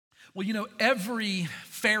Well, every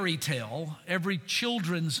fairy tale, every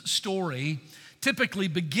children's story typically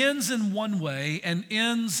begins in one way and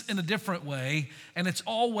ends in a different way, and it's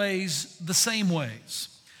always the same ways.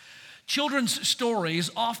 Children's stories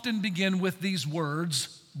often begin with these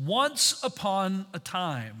words, once upon a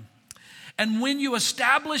time. And when you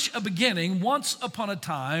establish a beginning, once upon a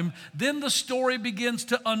time, then the story begins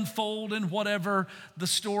to unfold in whatever the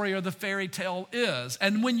story or the fairy tale is.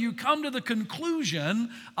 And when you come to the conclusion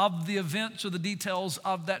of the events or the details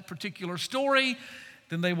of that particular story,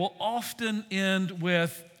 then they will often end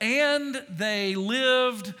with, and they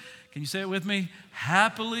lived, can you say it with me?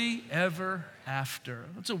 Happily ever after.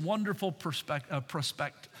 That's a wonderful prospect,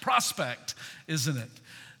 isn't it?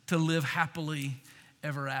 To live happily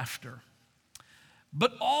ever after.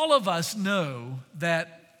 But all of us know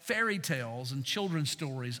that fairy tales and children's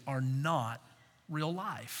stories are not real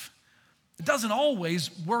life. It doesn't always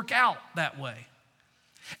work out that way.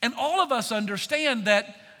 And all of us understand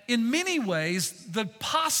that in many ways, the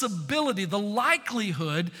possibility, the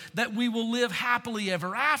likelihood that we will live happily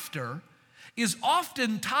ever after is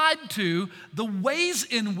often tied to the ways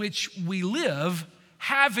in which we live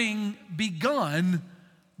having begun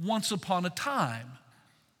once upon a time.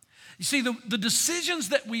 You see, the decisions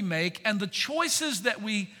that we make and the choices that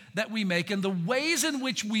we make and the ways in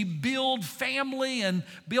which we build family and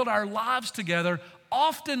build our lives together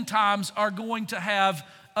oftentimes are going to have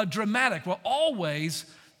a dramatic, well, always,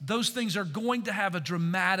 those things are going to have a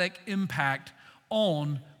dramatic impact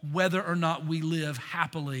on whether or not we live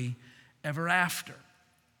happily ever after.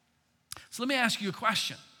 So let me ask you a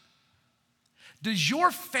question. Does your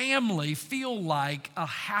family feel like a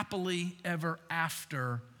happily ever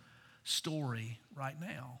after story right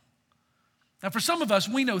now? Now, for some of us,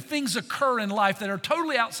 we know things occur in life that are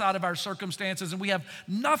totally outside of our circumstances, and we have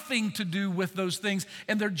nothing to do with those things,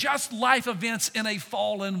 and they're just life events in a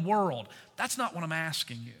fallen world. That's not what I'm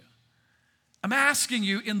asking you. I'm asking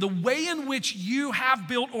you, in the way in which you have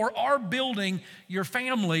built or are building your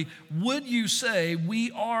family, would you say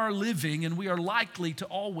we are living and we are likely to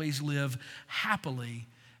always live happily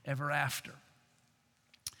ever after?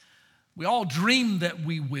 We all dream that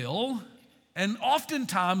we will, and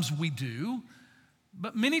oftentimes we do,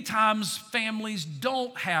 but many times families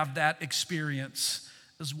don't have that experience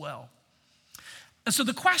as well. And so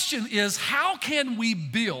the question is, how can we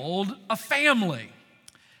build a family?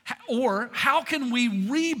 Or how can we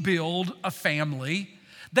rebuild a family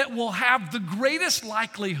that will have the greatest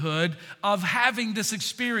likelihood of having this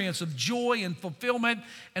experience of joy and fulfillment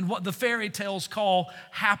and what the fairy tales call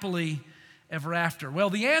happily ever after? Well,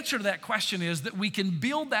 the answer to that question is that we can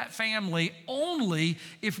build that family only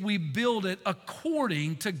if we build it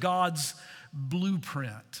according to God's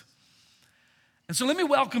blueprint. And so let me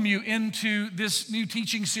welcome you into this new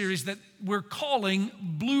teaching series that we're calling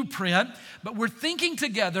Blueprint, but we're thinking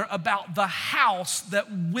together about the house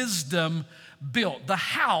that wisdom built, the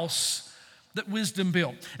house that wisdom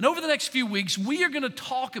built. And over the next few weeks, we are going to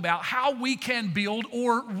talk about how we can build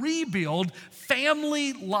or rebuild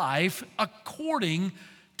family life according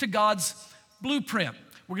to God's blueprint.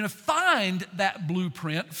 We're going to find that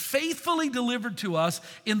blueprint faithfully delivered to us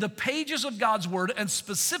in the pages of God's Word and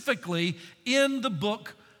specifically in the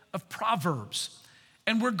book of Proverbs.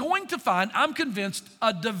 And we're going to find, I'm convinced,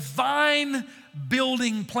 a divine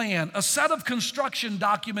building plan, a set of construction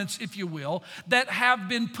documents, if you will, that have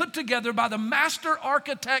been put together by the master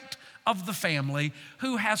architect of the family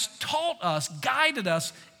who has taught us, guided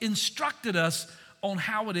us, instructed us on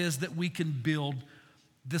how it is that we can build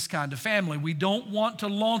this kind of family. We don't want to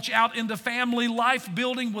launch out into family life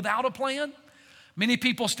building without a plan. Many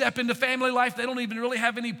people step into family life, they don't even really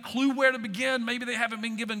have any clue where to begin. Maybe they haven't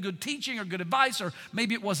been given good teaching or good advice, or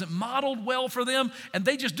maybe it wasn't modeled well for them, and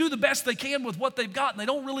they just do the best they can with what they've got, and they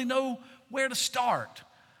don't really know where to start.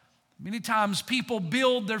 Many times people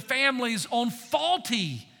build their families on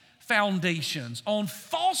faulty foundations, on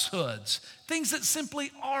falsehoods, things that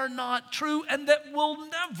simply are not true and that will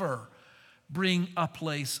never bring a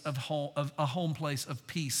home place of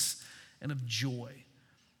peace and of joy.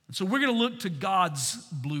 And so we're going to look to God's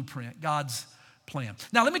blueprint, God's plan.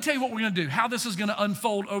 Now, let me tell you what we're going to do, how this is going to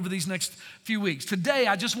unfold over these next few weeks. Today,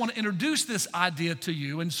 I just want to introduce this idea to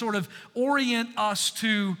you and sort of orient us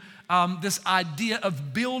to this idea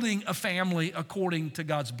of building a family according to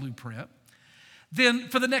God's blueprint. Then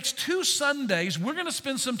for the next 2 Sundays, we're going to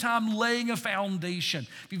spend some time laying a foundation.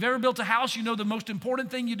 If you've ever built a house, you know the most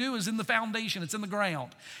important thing you do is in the foundation. It's in the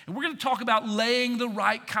ground. And we're going to talk about laying the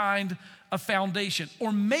right kind of foundation.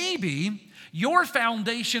 Or maybe your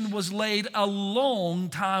foundation was laid a long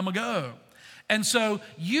time ago. And so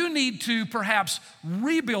you need to perhaps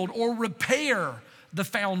rebuild or repair the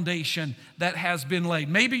foundation that has been laid.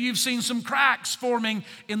 Maybe you've seen some cracks forming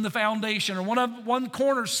in the foundation, or one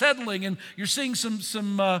corner settling, and you're seeing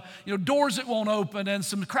some doors that won't open and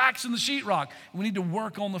some cracks in the sheetrock. We need to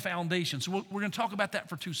work on the foundation. So we're going to talk about that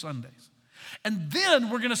for 2 Sundays. And then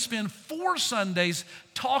we're going to spend 4 Sundays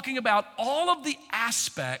talking about all of the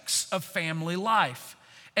aspects of family life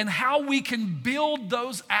and how we can build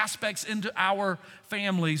those aspects into our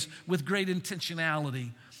families with great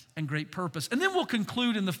intentionality and great purpose. And then we'll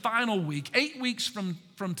conclude in the final week, 8 weeks from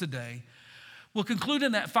today, we'll conclude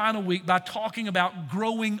in that final week by talking about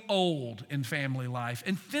growing old in family life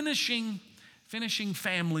and finishing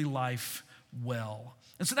family life well.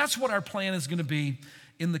 And so that's what our plan is going to be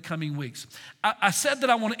in the coming weeks. I said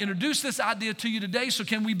that I want to introduce this idea to you today, so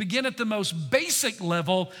can we begin at the most basic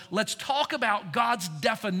level? Let's talk about God's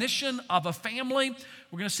definition of a family.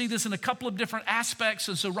 We're going to see this in a couple of different aspects,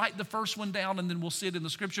 and so write the first one down, and then we'll see it in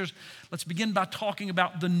the scriptures. Let's begin by talking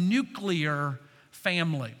about the nuclear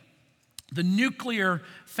family. The nuclear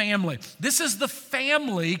family. This is the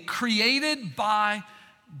family created by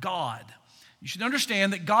God. You should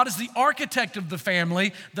understand that God is the architect of the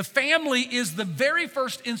family. The family is the very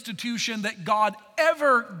first institution that God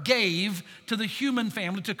ever gave to the human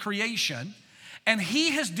family, to creation. And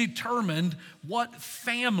He has determined what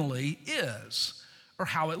family is, or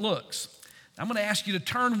how it looks. I'm going to ask you to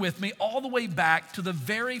turn with me all the way back to the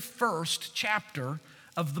very first chapter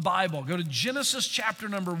of the Bible. Go to Genesis chapter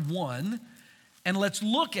number 1, and let's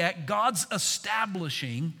look at God's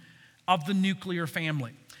establishing of the nuclear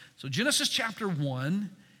family. So Genesis chapter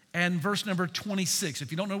 1 and verse number 26.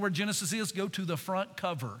 If you don't know where Genesis is, go to the front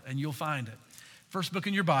cover and you'll find it. First book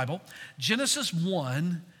in your Bible, Genesis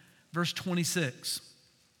 1, verse 26.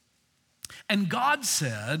 And God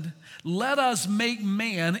said, "Let us make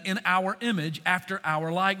man in our image after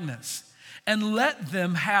our likeness, and let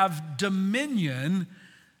them have dominion."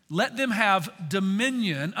 Let them have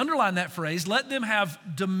dominion. Underline that phrase. Let them have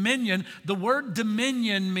dominion. The word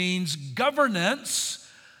dominion means governance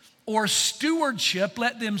or stewardship.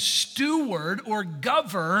 Let them steward or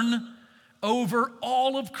govern over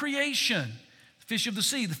all of creation. The fish of the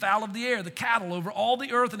sea, the fowl of the air, the cattle, over all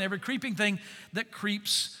the earth and every creeping thing that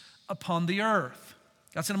creeps upon the earth.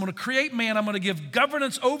 God said, I'm going to create man. I'm going to give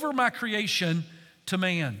governance over my creation to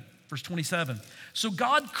man. Verse 27. So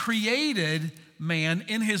God created man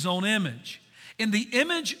in His own image. In the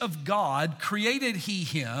image of God created He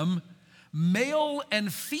him, male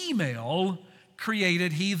and female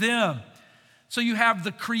created He them. So you have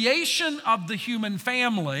the creation of the human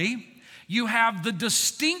family, you have the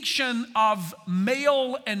distinction of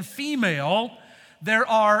male and female. There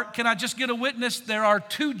are, can I just get a witness? There are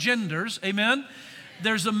 2 genders, amen?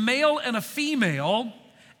 There's a male and a female,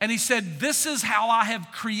 and He said, this is how I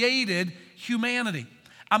have created humanity.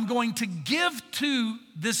 I'm going to give to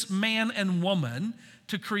this man and woman,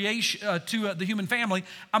 to creation, to the human family,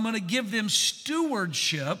 I'm going to give them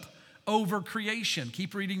stewardship over creation.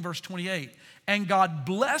 Keep reading verse 28. And God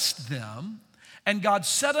blessed them, and God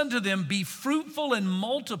said unto them, be fruitful and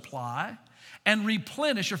multiply and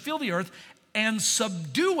replenish or fill the earth and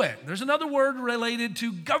subdue it. There's another word related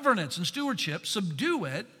to governance and stewardship. Subdue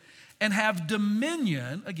it and have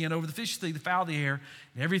dominion, again, over the fish, the fowl of the air,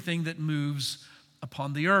 and everything that moves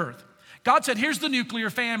upon the earth. God said, here's the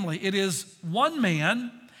nuclear family. It is one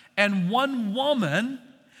man and one woman,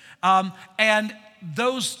 and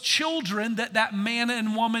those children that man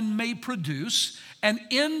and woman may produce. And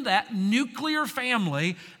in that nuclear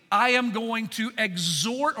family, I am going to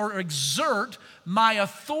exert my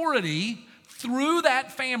authority through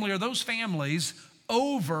that family or those families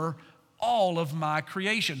over all of my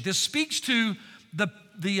creation. This speaks to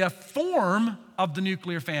the form of the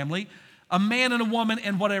nuclear family, a man and a woman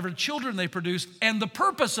and whatever children they produce, and the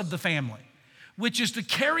purpose of the family, which is to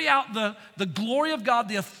carry out the glory of God,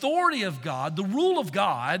 the authority of God, the rule of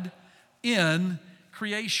God in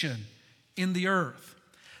creation, in the earth.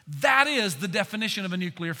 That is the definition of a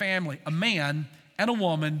nuclear family, a man and a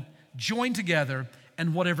woman joined together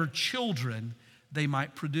and whatever children they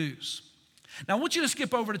might produce. Now, I want you to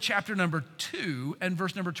skip over to chapter number 2 and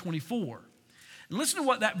verse number 24. And listen to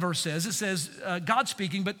what that verse says. It says, God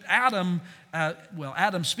speaking, but Adam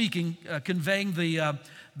speaking, conveying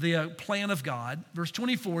the plan of God. Verse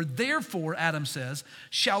 24, therefore, Adam says,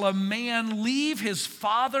 shall a man leave his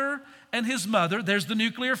father and his mother? There's the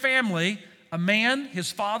nuclear family. A man,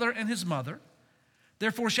 his father and his mother.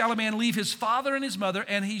 Therefore shall a man leave his father and his mother,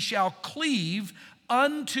 and he shall cleave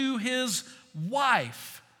unto his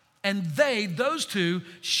wife. And those two,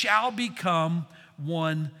 shall become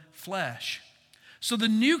one flesh. So the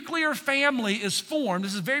nuclear family is formed.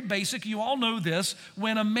 This is very basic. You all know this.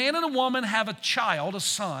 When a man and a woman have a child, a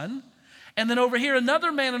son, and then over here another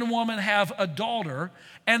man and a woman have a daughter,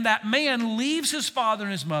 and that man leaves his father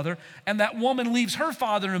and his mother, and that woman leaves her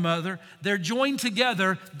father and mother, they're joined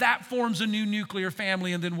together, that forms a new nuclear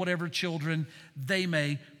family, and then whatever children they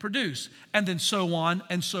may produce. And then so on,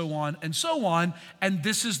 and so on, and so on. And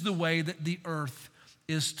this is the way that the earth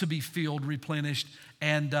is to be filled, replenished,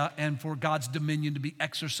 and for God's dominion to be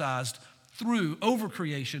exercised over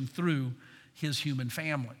creation through his human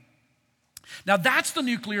family. Now that's the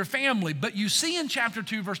nuclear family, but you see in chapter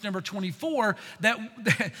 2, verse number 24,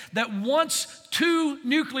 that once two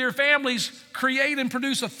nuclear families create and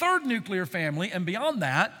produce a third nuclear family, and beyond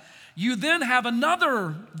that, you then have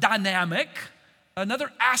another dynamic,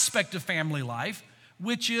 another aspect of family life,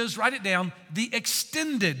 which is, write it down, the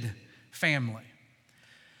extended family.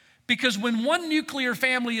 Because when one nuclear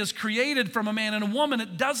family is created from a man and a woman,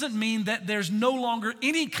 it doesn't mean that there's no longer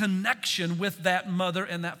any connection with that mother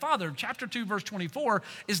and that father. Chapter 2, verse 24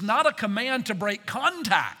 is not a command to break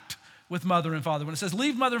contact with mother and father. When it says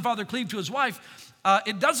leave mother and father, cleave to his wife,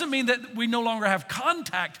 it doesn't mean that we no longer have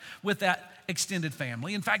contact with that extended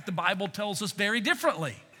family. In fact, the Bible tells us very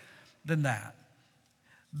differently than that.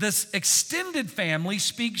 This extended family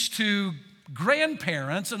speaks to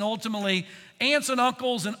grandparents and ultimately aunts and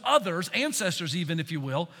uncles and others, ancestors even, if you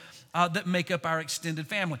will, that make up our extended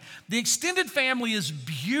family. The extended family is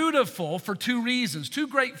beautiful for two reasons, two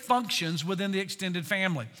great functions within the extended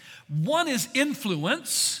family. One is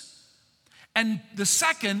influence, and the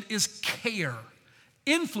second is care.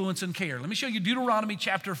 Influence and care. Let me show you Deuteronomy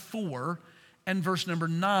chapter 4 and verse number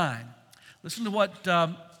 9. Listen to what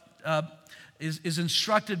is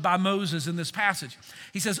instructed by Moses in this passage.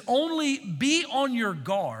 He says, only be on your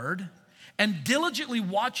guard and diligently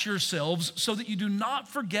watch yourselves so that you do not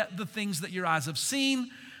forget the things that your eyes have seen,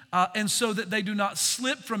 and so that they do not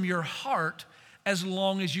slip from your heart as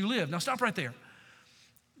long as you live. Now stop right there.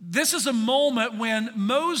 This is a moment when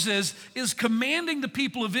Moses is commanding the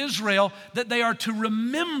people of Israel that they are to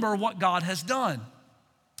remember what God has done.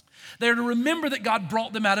 They are to remember that God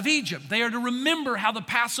brought them out of Egypt. They are to remember how the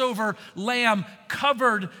Passover lamb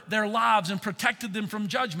covered their lives and protected them from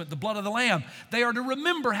judgment, the blood of the lamb. They are to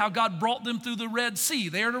remember how God brought them through the Red Sea.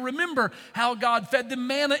 They are to remember how God fed them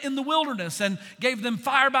manna in the wilderness and gave them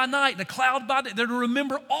fire by night and a cloud by day. They're to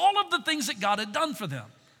remember all of the things that God had done for them.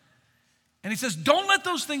 And he says, don't let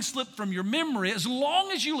those things slip from your memory as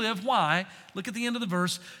long as you live. Why? Look at the end of the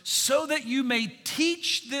verse. So that you may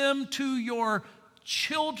teach them to your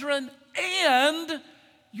children and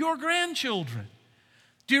your grandchildren.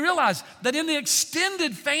 Do you realize that in the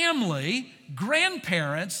extended family,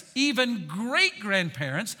 grandparents, even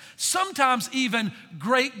great-grandparents, sometimes even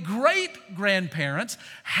great-great-grandparents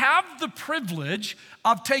have the privilege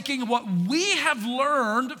of taking what we have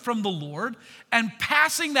learned from the Lord and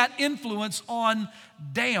passing that influence on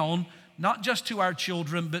down, not just to our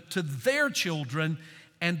children, but to their children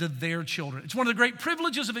and to their children. It's one of the great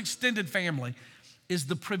privileges of extended family is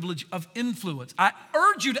the privilege of influence. I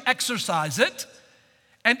urge you to exercise it.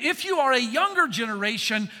 And if you are a younger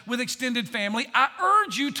generation with extended family, I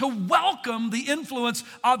urge you to welcome the influence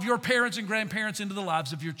of your parents and grandparents into the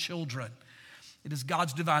lives of your children. It is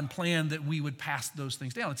God's divine plan that we would pass those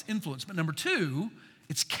things down. It's influence. But number two,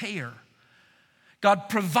 it's care. God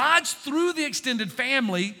provides through the extended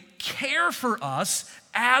family care for us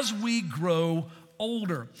as we grow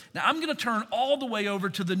older. Now, I'm going to turn all the way over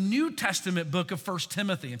to the New Testament book of 1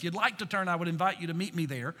 Timothy. If you'd like to turn, I would invite you to meet me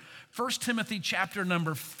there. 1 Timothy chapter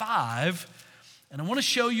number 5. And I want to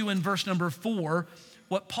show you in verse number 4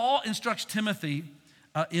 what Paul instructs Timothy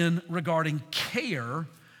in regarding care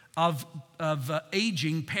of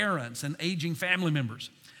aging parents and aging family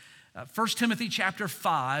members. 1 Timothy chapter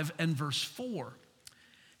 5 and verse 4.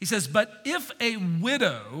 He says, but if a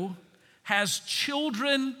widow has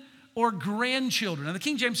children or grandchildren. Now the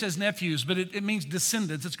King James says nephews, but it means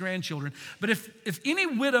descendants, it's grandchildren. But if any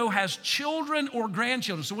widow has children or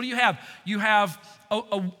grandchildren, so what do you have? You have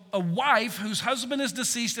a wife whose husband is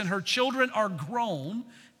deceased and her children are grown,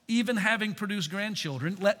 even having produced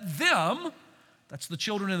grandchildren. Let them, that's the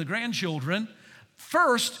children and the grandchildren,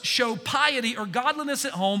 first show piety or godliness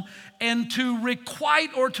at home and to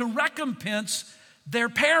requite or to recompense their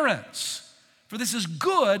parents. For this is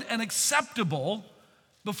good and acceptable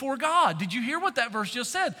before God. Did you hear what that verse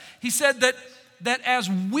just said? He said that as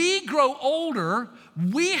we grow older,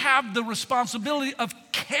 we have the responsibility of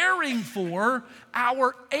caring for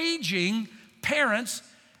our aging parents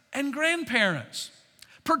and grandparents,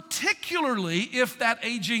 particularly if that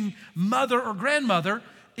aging mother or grandmother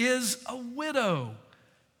is a widow.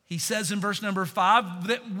 He says in verse number 5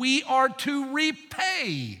 that we are to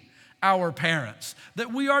repay our parents,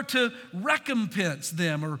 that we are to recompense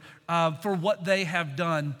them for what they have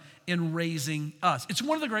done in raising us. It's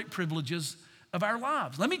one of the great privileges of our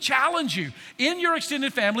lives. Let me challenge you. In your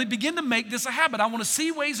extended family, begin to make this a habit. I want to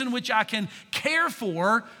see ways in which I can care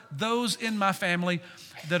for those in my family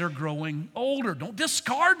that are growing older. Don't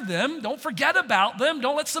discard them. Don't forget about them.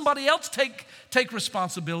 Don't let somebody else take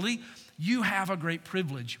responsibility. You have a great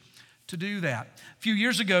privilege to do that. A few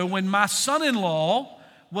years ago, when my son-in-law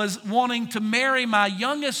was wanting to marry my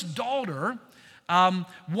youngest daughter,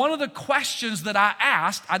 one of the questions that I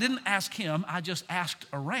asked, I didn't ask him, I just asked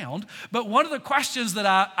around, but one of the questions that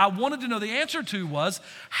I wanted to know the answer to was,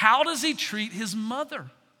 how does he treat his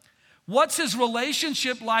mother? What's his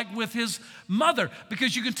relationship like with his mother?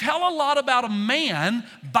 Because you can tell a lot about a man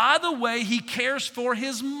by the way he cares for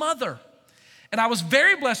his mother. And I was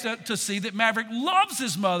very blessed to see that Maverick loves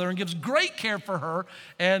his mother and gives great care for her.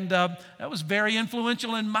 And that was very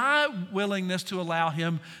influential in my willingness to allow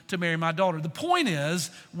him to marry my daughter. The point is,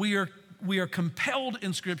 we are compelled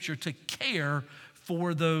in Scripture to care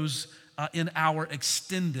for those in our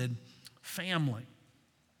extended family.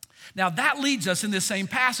 Now that leads us in this same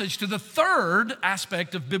passage to the third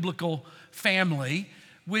aspect of biblical family,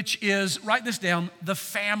 which is, write this down, the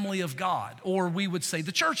family of God, or we would say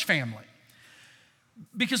the church family.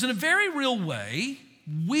 Because in a very real way,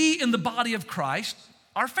 we in the body of Christ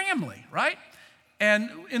are family, right? And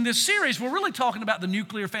in this series, we're really talking about the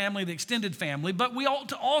nuclear family, the extended family, but we ought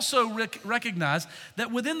to also recognize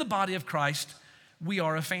that within the body of Christ, we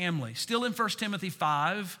are a family. Still in 1 Timothy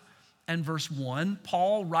 5 and verse 1,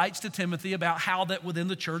 Paul writes to Timothy about how that within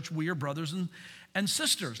the church we are brothers and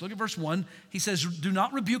sisters. Look at verse 1. He says, do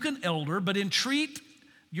not rebuke an elder, but entreat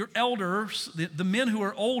your elders, the men who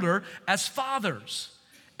are older, as fathers,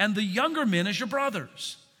 and the younger men as your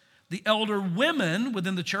brothers. The elder women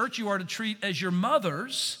within the church you are to treat as your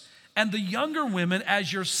mothers, and the younger women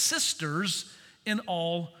as your sisters in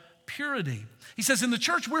all purity. He says in the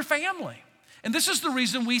church we're family. And this is the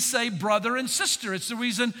reason we say brother and sister. It's the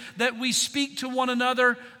reason that we speak to one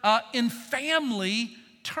another in family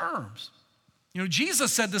terms. You know,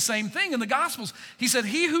 Jesus said the same thing in the Gospels. He said,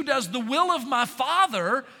 he who does the will of my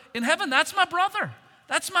Father in heaven, that's my brother,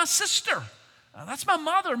 that's my sister, that's my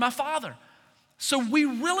mother, my father. So we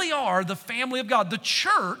really are the family of God. The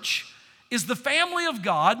church is the family of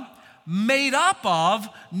God made up of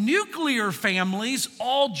nuclear families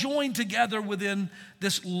all joined together within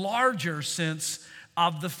this larger sense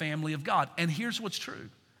of the family of God. And here's what's true,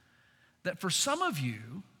 that for some of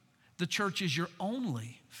you, the church is your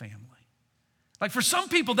only family. Like for some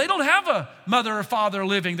people, they don't have a mother or father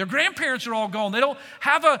living. Their grandparents are all gone. They don't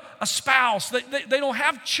have a spouse. They don't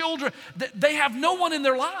have children. They have no one in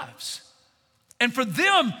their lives. And for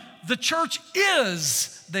them, the church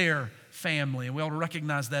is their family. And we ought to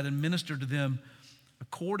recognize that and minister to them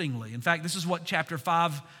accordingly. In fact, this is what chapter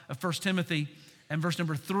 5 of 1 Timothy and verse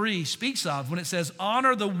number 3 speaks of when it says,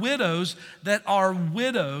 honor the widows that are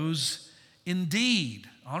widows indeed.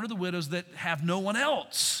 Honor the widows that have no one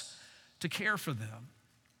else to care for them.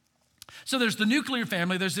 So there's the nuclear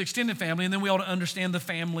family, there's the extended family, and then we ought to understand the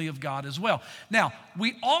family of God as well. Now,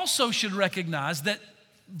 we also should recognize that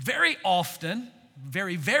very often,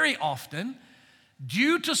 very, very often,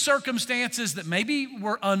 due to circumstances that maybe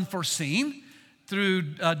were unforeseen through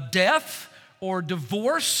death or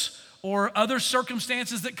divorce or other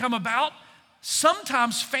circumstances that come about,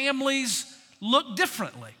 sometimes families look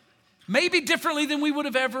differently, maybe differently than we would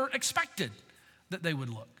have ever expected that they would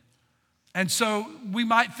look. And so we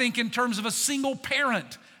might think in terms of a single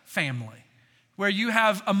parent family where you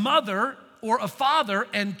have a mother or a father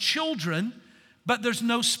and children, but there's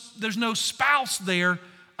no spouse there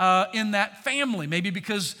in that family, maybe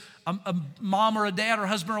because a mom or a dad or a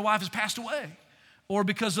husband or a wife has passed away or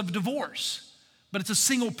because of divorce, but it's a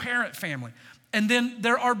single parent family. And then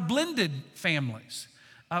there are blended families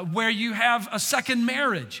where you have a second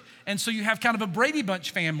marriage. And so you have kind of a Brady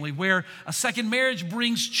Bunch family where a second marriage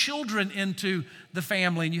brings children into the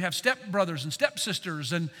family, and you have stepbrothers and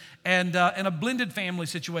stepsisters and a blended family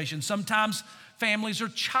situation. Sometimes families are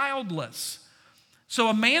childless. So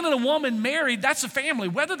a man and a woman married, that's a family,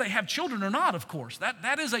 whether they have children or not, of course.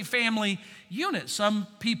 That is a family unit. Some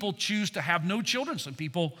people choose to have no children. Some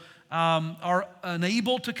people are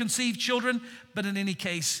unable to conceive children. But in any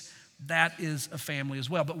case, that is a family as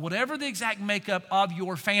well. But whatever the exact makeup of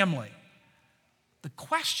your family, the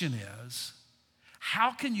question is,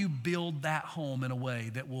 how can you build that home in a way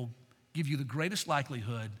that will give you the greatest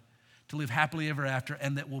likelihood to live happily ever after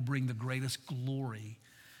and that will bring the greatest glory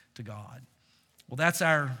to God? Well, that's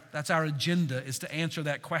our agenda, is to answer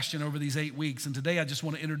that question over these 8 weeks. And today I just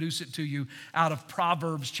want to introduce it to you out of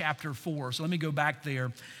Proverbs chapter 4. So let me go back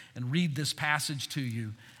there and read this passage to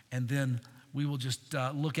you, and then we will just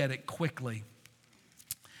look at it quickly,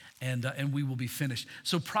 and we will be finished.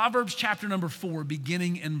 So Proverbs chapter number 4,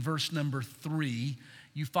 beginning in verse number 3.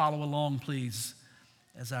 You follow along, please,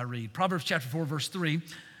 as I read. Proverbs chapter 4, verse 3.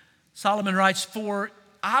 Solomon writes, "For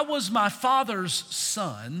I was my father's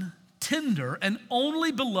son, tender and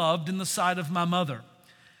only beloved in the sight of my mother.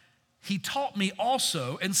 He taught me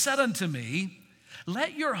also and said unto me,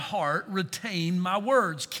 let your heart retain my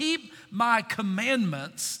words. Keep my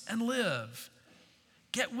commandments and live.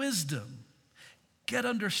 Get wisdom. Get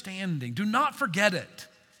understanding. Do not forget it.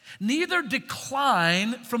 Neither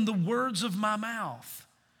decline from the words of my mouth.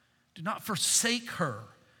 Do not forsake her,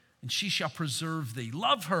 and she shall preserve thee.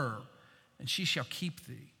 Love her, and she shall keep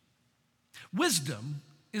thee." Wisdom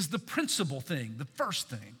is the principal thing, the first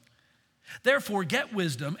thing. Therefore, get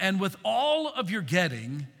wisdom, and with all of your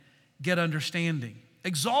getting, get understanding.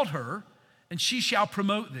 Exalt her, and she shall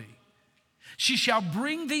promote thee. She shall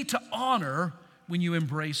bring thee to honor when you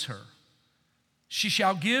embrace her. She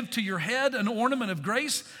shall give to your head an ornament of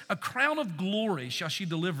grace, a crown of glory shall she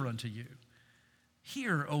deliver unto you.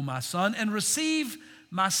 Hear, O my son, and receive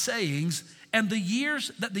my sayings, and the years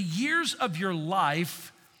of your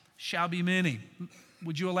life shall be many.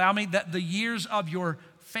 Would you allow me? That the years of your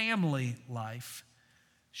family life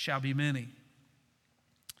shall be many.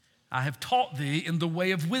 I have taught thee in the way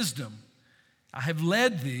of wisdom. I have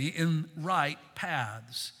led thee in right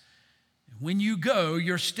paths. When you go,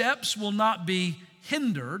 your steps will not be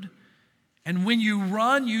hindered, and when you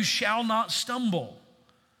run, you shall not stumble.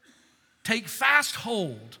 Take fast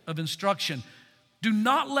hold of instruction. Do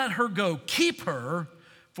not let her go. Keep her,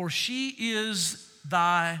 for she is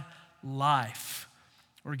thy life.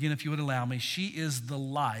 Or again, if you would allow me, she is the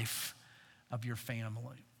life of your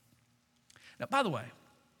family. Now, by the way,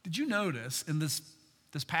 did you notice in this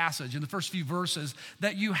passage, in the first few verses,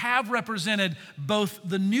 that you have represented both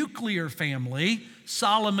the nuclear family,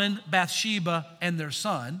 Solomon, Bathsheba, and their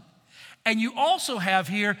son, and you also have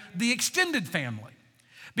here the extended family?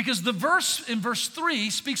 Because the verse in verse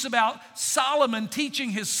 3 speaks about Solomon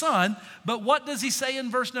teaching his son, but what does he say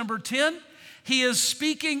in verse number 10? He is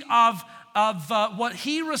speaking of what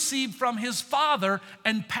he received from his father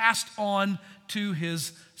and passed on to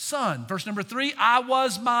his son. Verse number 3, I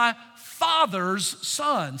was my father's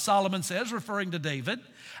son, Solomon says, referring to David.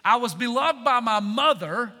 I was beloved by my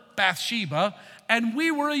mother, Bathsheba, and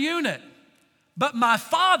we were a unit. But my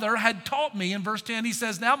father had taught me, in verse 10, he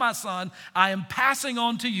says, now my son, I am passing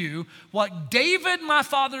on to you what David, my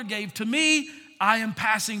father, gave to me, I am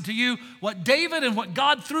passing to you. What David and what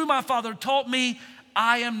God through my father taught me,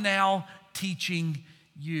 I am now teaching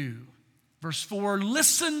you. Verse 4,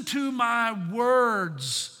 listen to my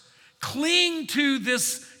words. Cling to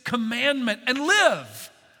this commandment and live.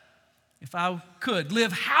 If I could,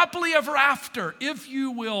 live happily ever after if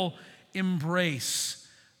you will embrace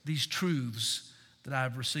these truths that I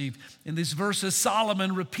have received. In these verses,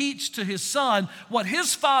 Solomon repeats to his son what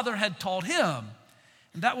his father had taught him.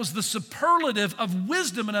 And that was the superlative of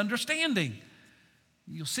wisdom and understanding.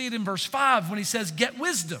 You'll see it in verse 5 when he says, get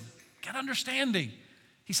wisdom, get understanding.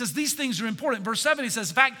 He says these things are important. Verse 7, he says,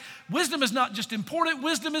 in fact, wisdom is not just important,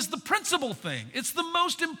 wisdom is the principal thing. It's the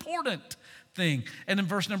most important thing. And in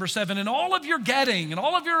verse number 7, in all of your getting and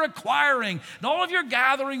all of your acquiring and all of your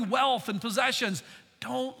gathering wealth and possessions,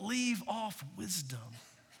 don't leave off wisdom.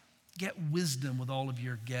 Get wisdom with all of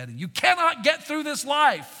your getting. You cannot get through this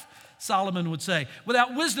life, Solomon would say,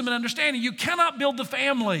 without wisdom and understanding. You cannot build the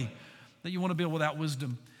family that you want to build without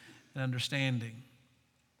wisdom and understanding.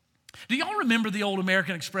 Do y'all remember the old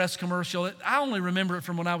American Express commercial? I only remember it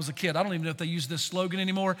from when I was a kid. I don't even know if they use this slogan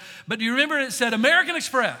anymore. But do you remember it said, American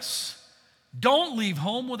Express, don't leave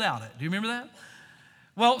home without it. Do you remember that?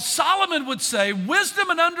 Well, Solomon would say, wisdom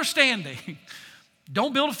and understanding.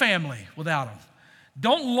 Don't build a family without them.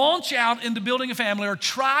 Don't launch out into building a family or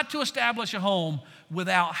try to establish a home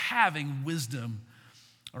without having wisdom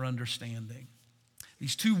or understanding.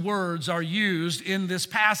 These two words are used in this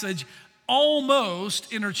passage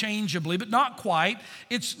almost interchangeably, but not quite.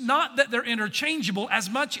 It's not that they're interchangeable as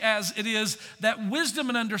much as it is that wisdom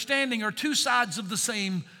and understanding are two sides of the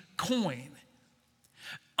same coin.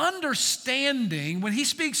 Understanding, when he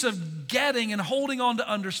speaks of getting and holding on to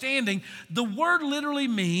understanding, the word literally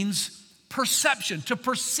means perception, to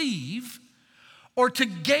perceive, or to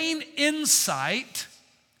gain insight,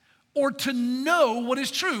 or to know what is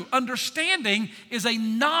true. Understanding is a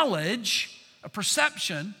knowledge, a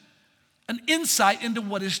perception, an insight into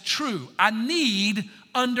what is true. I need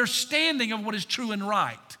understanding of what is true and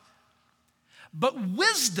right. But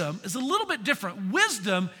wisdom is a little bit different.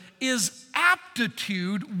 Wisdom is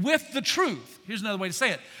aptitude with the truth. Here's another way to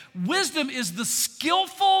say it. Wisdom is the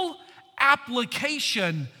skillful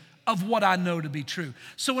application of what I know to be true.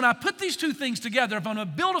 So when I put these two things together, if I'm going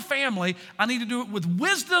to build a family, I need to do it with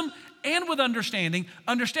wisdom and with understanding.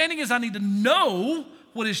 Understanding is I need to know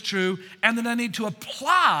what is true, and then I need to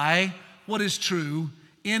apply what is true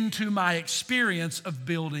into my experience of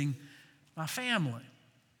building my family.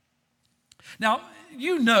 Now,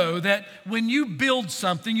 you know that when you build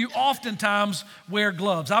something, you oftentimes wear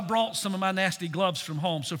gloves. I brought some of my nasty gloves from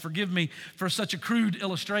home, so forgive me for such a crude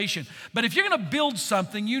illustration. But if you're going to build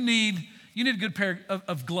something, you need a good pair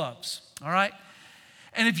of gloves, all right?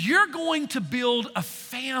 And if you're going to build a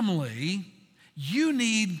family, you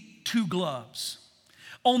need two gloves.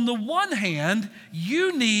 On the one hand,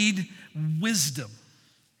 you need wisdom.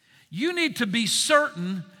 You need to be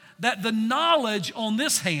certain that the knowledge on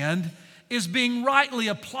this hand is being rightly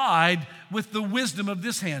applied with the wisdom of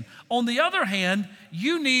this hand. On the other hand,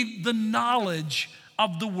 you need the knowledge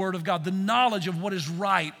of the Word of God, the knowledge of what is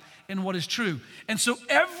right and what is true. And so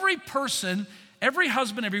every person, every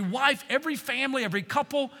husband, every wife, every family, every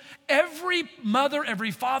couple, every mother,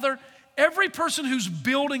 every father, every person who's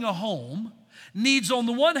building a home needs, on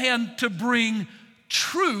the one hand, to bring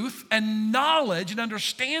truth and knowledge and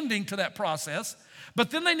understanding to that process, but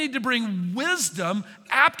then they need to bring wisdom,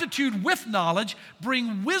 aptitude with knowledge,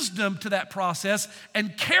 bring wisdom to that process,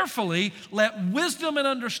 and carefully let wisdom and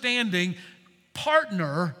understanding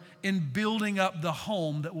partner in building up the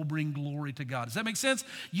home that will bring glory to God. Does that make sense?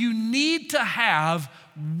 You need to have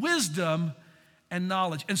wisdom and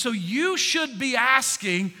knowledge. And so you should be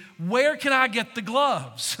asking, where can I get the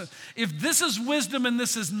gloves? If this is wisdom and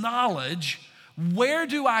this is knowledge, where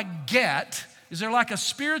do I get? Is there like a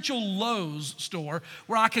spiritual Lowe's store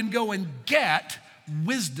where I can go and get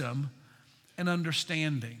wisdom and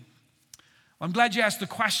understanding? Well, I'm glad you asked the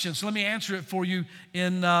question, so let me answer it for you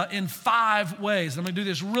in 5 ways. I'm going to do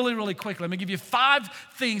this really, really quickly. Let me give you 5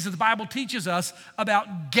 things that the Bible teaches us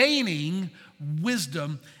about gaining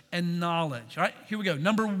wisdom and knowledge. All right, here we go.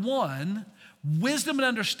 Number 1, wisdom and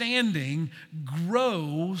understanding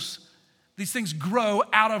grows. These things grow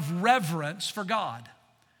out of reverence for God.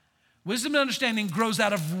 Wisdom and understanding grows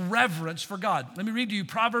out of reverence for God. Let me read to you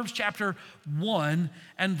Proverbs chapter 1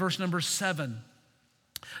 and verse number 7.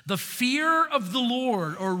 The fear of the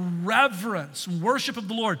Lord, or reverence, worship of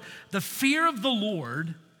the Lord, the fear of the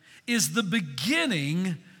Lord is the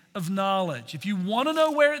beginning of knowledge. If you want to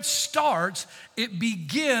know where it starts, it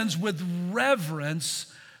begins with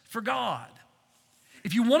reverence for God.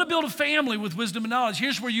 If you want to build a family with wisdom and knowledge,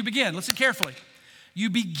 here's where you begin. Listen carefully. You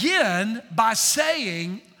begin by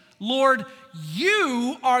saying, Lord,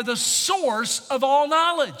 you are the source of all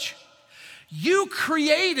knowledge. You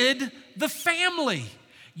created the family.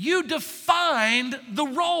 You defined the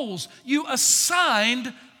roles. You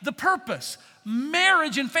assigned the purpose.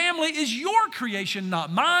 Marriage and family is your creation,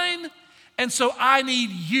 not mine. And so I need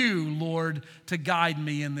you, Lord, to guide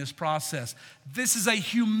me in this process. This is a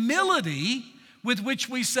humility with which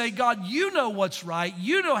we say, God, you know what's right.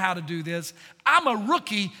 You know how to do this. I'm a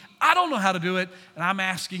rookie. I don't know how to do it. And I'm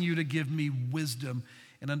asking you to give me wisdom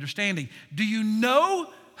and understanding. Do you know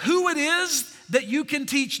who it is that you can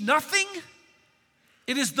teach nothing?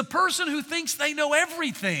 It is the person who thinks they know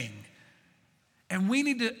everything. And we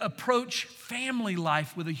need to approach family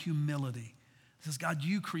life with a humility. It says, God,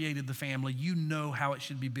 you created the family. You know how it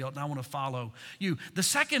should be built, and I want to follow you. The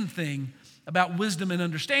second thing about wisdom and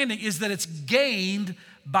understanding is that it's gained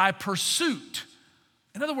by pursuit.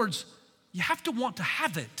 In other words, you have to want to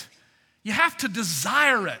have it. You have to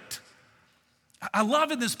desire it. I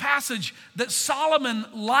love in this passage that Solomon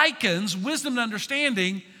likens wisdom and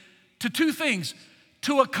understanding to 2 things.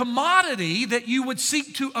 To a commodity that you would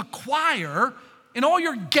seek to acquire in all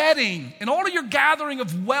your getting, in all of your gathering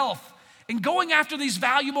of wealth, and going after these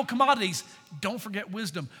valuable commodities. Don't forget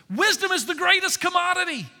wisdom. Wisdom is the greatest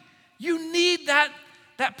commodity. You need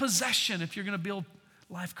that possession if you're going to build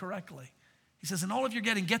life correctly. He says, in all of your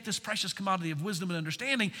getting, get this precious commodity of wisdom and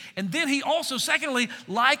understanding. And then he also, secondly,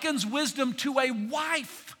 likens wisdom to a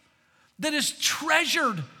wife that is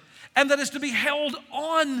treasured and that is to be held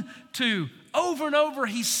on to. Over and over,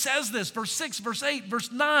 he says this, verse 6, verse 8,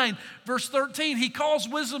 verse 9, verse 13. He calls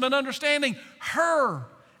wisdom and understanding her,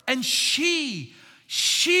 and she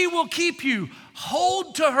will keep you.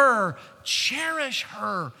 Hold to her, cherish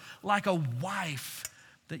her like a wife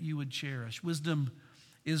that you would cherish. Wisdom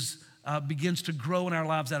begins to grow in our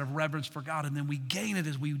lives out of reverence for God, and then we gain it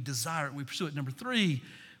as we desire it, we pursue it. Number 3,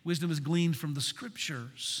 Wisdom is gleaned from the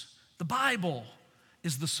Scriptures. The Bible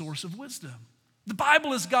is the source of wisdom. The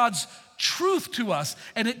Bible is God's truth to us,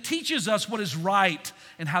 and it teaches us what is right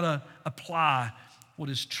and how to apply what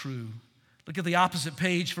is true. Look at the opposite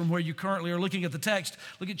page from where you currently are looking at the text.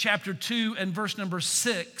 Look at chapter 2 and verse number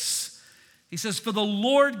 6. He says, "For the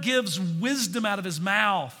Lord gives wisdom out of his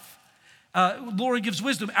mouth." Lord gives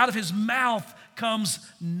wisdom. Out of his mouth comes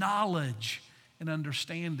knowledge and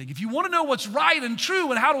understanding. If you want to know what's right and true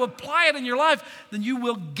and how to apply it in your life, then you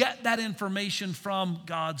will get that information from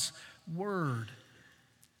God's word.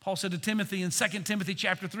 Paul said to Timothy in 2 Timothy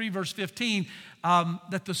chapter 3, verse 15,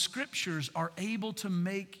 that the Scriptures are able to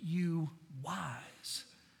make you wise.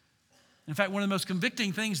 In fact, one of the most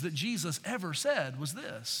convicting things that Jesus ever said was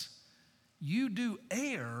this: you do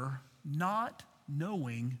err not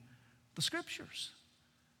knowing the Scriptures.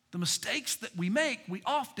 The mistakes that we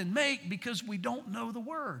often make because we don't know the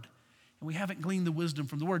Word, and we haven't gleaned the wisdom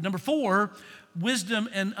from the Word. Number 4, wisdom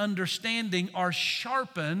and understanding are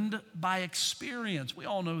sharpened by experience. We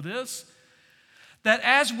all know this, that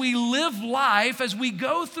as we live life, as we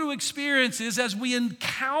go through experiences, as we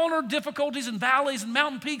encounter difficulties and valleys and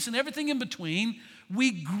mountain peaks and everything in between,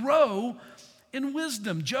 we grow in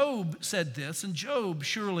wisdom. Job said this, and Job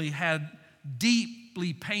surely had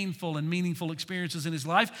deeply painful and meaningful experiences in his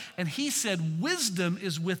life, and he said, wisdom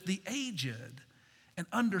is with the aged, and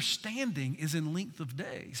understanding is in length of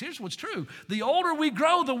days. Here's what's true. The older we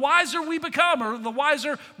grow, the wiser we become, or the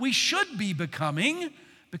wiser we should be becoming,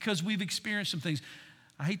 because we've experienced some things.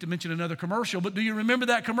 I hate to mention another commercial, but do you remember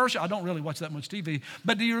that commercial? I don't really watch that much TV,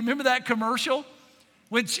 but do you remember that commercial?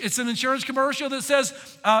 Which it's an insurance commercial that says,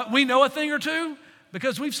 we know a thing or two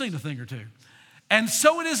because we've seen a thing or two. And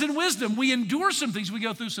so it is in wisdom. We endure some things, we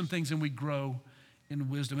go through some things, and we grow in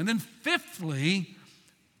wisdom. And then fifthly,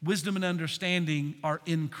 wisdom and understanding are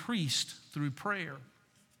increased through prayer.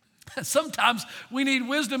 Sometimes we need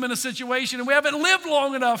wisdom in a situation and we haven't lived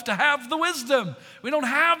long enough to have the wisdom. We don't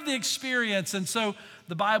have the experience. And so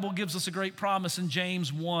the Bible gives us a great promise in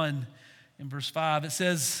James 1 in verse 5. It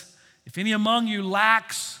says, if any among you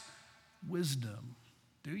lacks wisdom,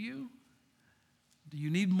 do you? Do you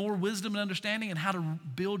need more wisdom and understanding in how to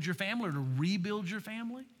build your family or to rebuild your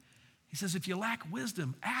family? He says, if you lack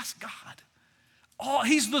wisdom, ask God. Oh,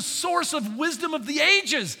 he's the source of wisdom of the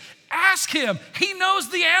ages. Ask him. He knows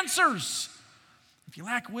the answers. If you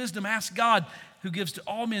lack wisdom, ask God, who gives to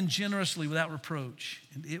all men generously without reproach,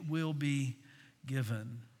 and it will be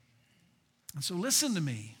given. And so listen to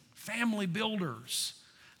me, family builders,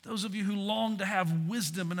 those of you who long to have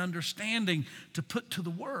wisdom and understanding to put to the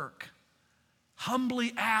work,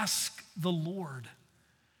 humbly ask the Lord.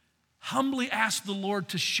 Humbly ask the Lord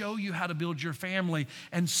to show you how to build your family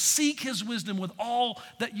and seek his wisdom with all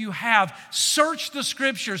that you have. Search the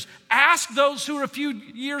Scriptures. Ask those who are a few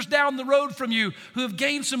years down the road from you who have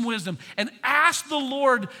gained some wisdom, and ask the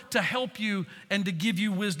Lord to help you and to give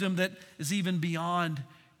you wisdom that is even beyond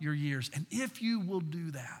your years. And if you will do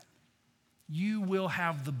that, you will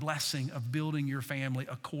have the blessing of building your family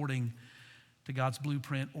according to God's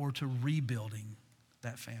blueprint, or to rebuilding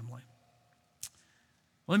that family.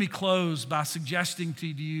 Let me close by suggesting to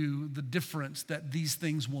you the difference that these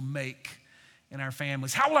things will make in our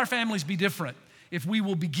families. How will our families be different if we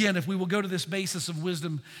will go to this basis of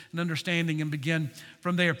wisdom and understanding and begin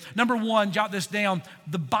from there? Number one, jot this down.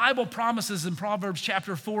 The Bible promises in Proverbs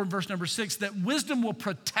chapter 4 and verse number 6 that wisdom will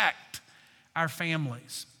protect our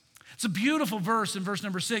families. It's a beautiful verse in verse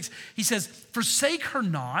number 6. He says, forsake her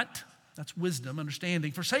not, that's wisdom,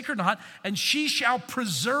 understanding, forsake her not, and she shall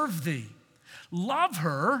preserve thee. Love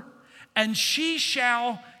her, and she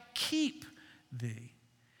shall keep thee.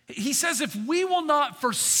 He says if we will not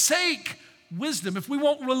forsake wisdom, if we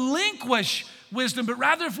won't relinquish wisdom, but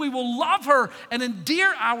rather if we will love her and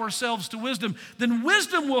endear ourselves to wisdom, then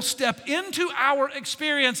wisdom will step into our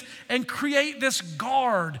experience and create this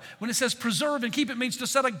guard. When it says preserve and keep, it means to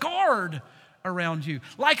set a guard around you.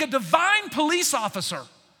 Like a divine police officer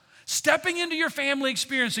stepping into your family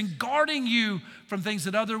experience and guarding you from things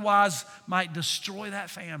that otherwise might destroy that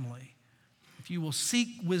family. If you will seek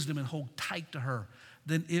wisdom and hold tight to her,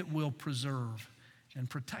 then it will preserve and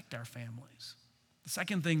protect our families. The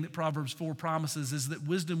second thing that Proverbs 4 promises is that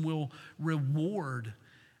wisdom will reward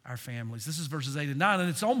our families. This is verses 8 and 9, and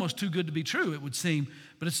it's almost too good to be true, it would seem,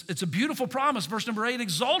 but it's a beautiful promise. Verse number 8,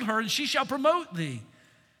 exalt her, and she shall promote thee.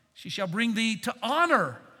 She shall bring thee to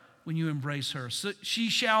honor when you embrace her. So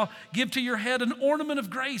she shall give to your head an ornament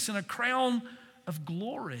of grace, and a crown of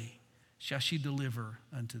glory shall she deliver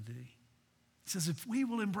unto thee. He says if we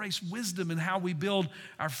will embrace wisdom in how we build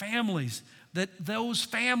our families, that those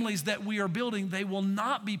families that we are building, they will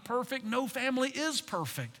not be perfect. No family is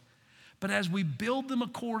perfect. But as we build them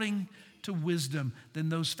according to wisdom, then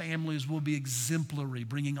those families will be exemplary,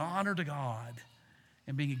 bringing honor to God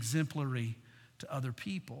and being exemplary to other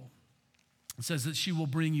people. It says that she will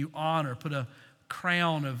bring you honor, put a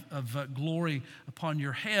crown of glory upon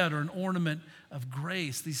your head, or an ornament of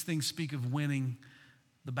grace. These things speak of winning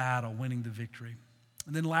the battle, winning the victory.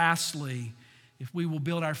 And then lastly, if we will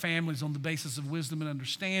build our families on the basis of wisdom and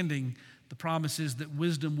understanding, the promise is that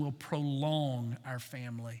wisdom will prolong our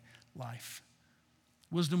family life.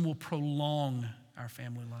 Wisdom will prolong our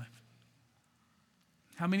family life.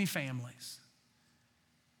 How many families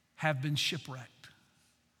have been shipwrecked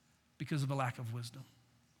because of a lack of wisdom?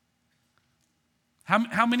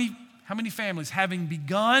 How many families, having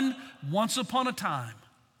begun once upon a time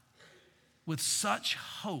with such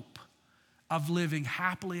hope of living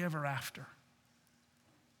happily ever after,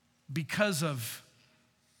 because of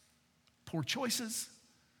poor choices,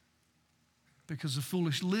 because of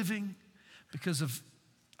foolish living, because of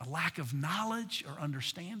a lack of knowledge or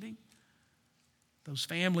understanding, those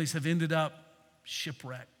families have ended up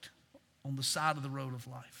shipwrecked on the side of the road of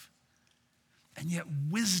life. And yet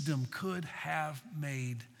wisdom could have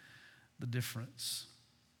made the difference.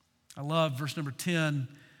 I love verse number 10.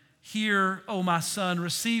 Hear, O my son,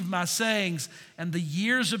 receive my sayings, and the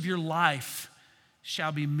years of your life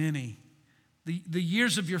shall be many. The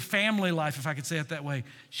years of your family life, if I could say it that way,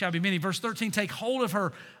 shall be many. Verse 13, take hold of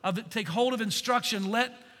her, take hold of instruction,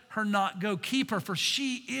 let her not go. Keep her, for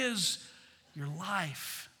she is your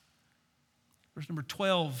life. Verse number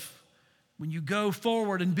 12, when you go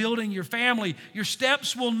forward in building your family, your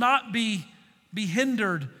steps will not be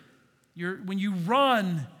hindered. When you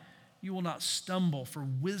run, you will not stumble, for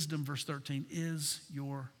wisdom, verse 13, is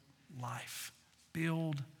your life.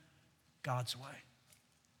 Build God's way.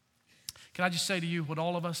 Can I just say to you what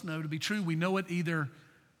all of us know to be true? We know it either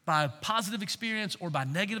by positive experience or by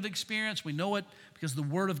negative experience. We know it because the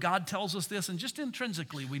Word of God tells us this, and just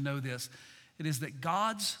intrinsically we know this. It is that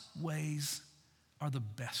God's ways are the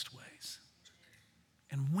best ways.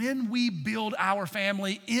 And when we build our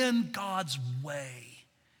family in God's way,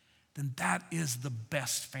 then that is the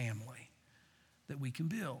best family that we can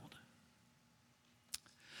build.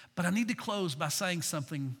 But I need to close by saying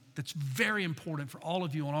something that's very important for all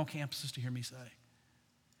of you on all campuses to hear me say.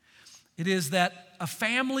 It is that a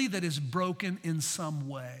family that is broken in some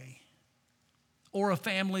way, or a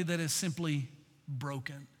family that is simply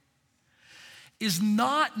broken, is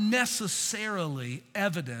not necessarily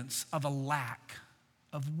evidence of a lack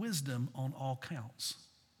of wisdom on all counts.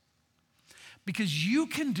 Because you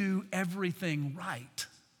can do everything right,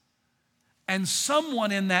 and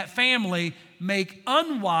someone in that family make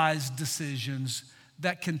unwise decisions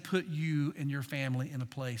that can put you and your family in a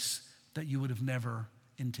place that you would have never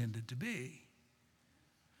intended to be.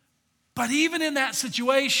 But even in that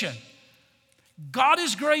situation, God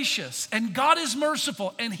is gracious and God is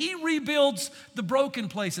merciful, and He rebuilds the broken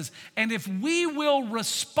places. And if we will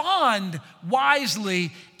respond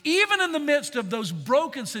wisely, even in the midst of those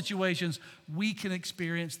broken situations, we can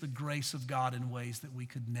experience the grace of God in ways that we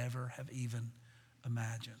could never have even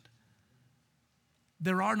imagined.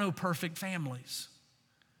 There are no perfect families.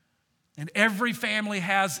 And every family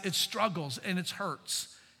has its struggles and its hurts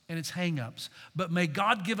and its hang-ups. But may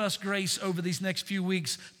God give us grace over these next few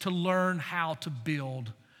weeks to learn how to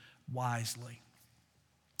build wisely.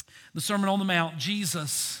 The Sermon on the Mount,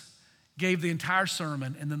 Jesus gave the entire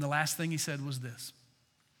sermon, and then the last thing He said was this.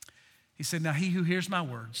 He said, now he who hears my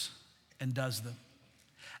words and does them,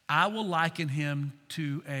 I will liken him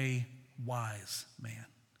to a wise man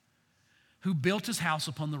who built his house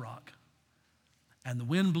upon the rock. And the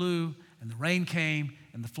wind blew, and the rain came,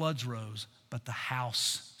 and the floods rose, but the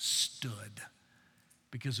house stood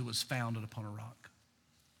because it was founded upon a rock.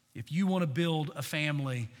 If you want to build a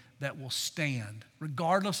family that will stand,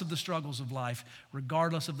 regardless of the struggles of life,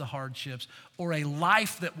 regardless of the hardships, or a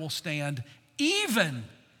life that will stand even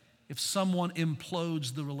if someone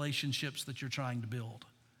implodes the relationships that you're trying to build,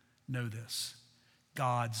 know this: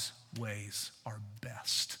 God's ways are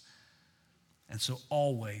best. And so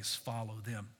always follow them.